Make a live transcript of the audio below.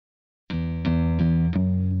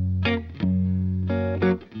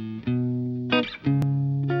Cross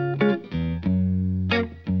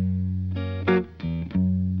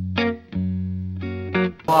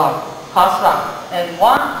rock. And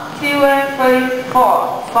 1, 2 and 3,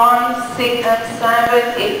 4, 5, 6 and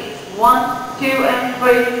 7, 8. 1, 2 and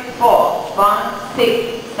 3, 4, 5,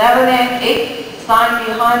 6, 7 and 8. Side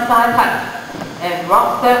behind, side touch. And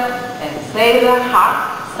rock step and sailor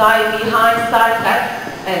hop. Side behind, side touch.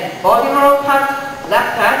 And body roll touch,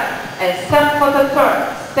 left touch. And step for the turn.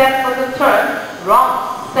 Step for the turn.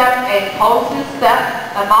 Rock, step and pulse step.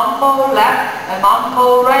 And mambo left. And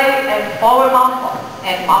mambo right. And forward mambo.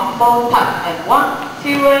 And mambo touch. And 1, 2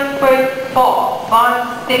 and 3, 4,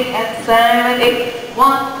 5, 6 and 7, 8.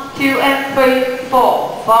 1, 2 and 3,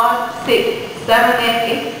 4, 5, 6, 7 and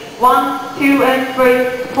 8. 1, 2 and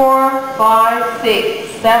 3, 4, 5, 6,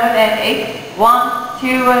 7 and 8. 1, 2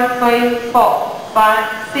 and 3, 4,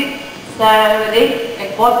 5, 6, 7, 8.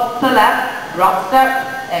 And go to the left. Rock step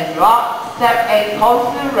and rock step and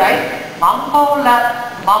pulse to the right. Mambo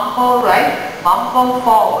left, mambo right, mambo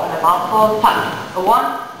forward, and mambo touch. 1,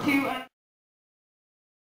 2 and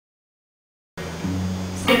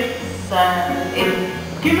 6, 7, 8.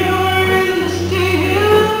 Give me one reason to stay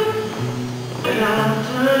here, and I'll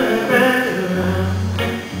turn back around.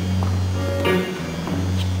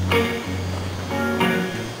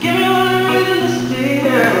 Give me one reason to stay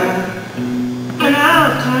here, and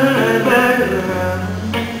I'll turn back around.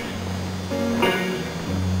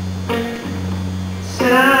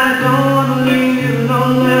 Said I don't want to leave you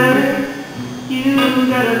lonely. You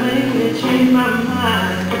gotta make me change my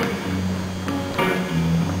mind.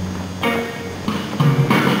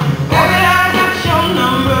 Baby, I got your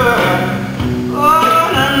number. Oh,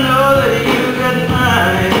 and I know that you got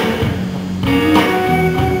mine.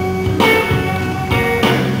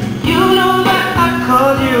 You know that I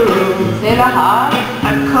called you. Said I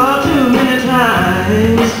called too many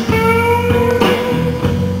times.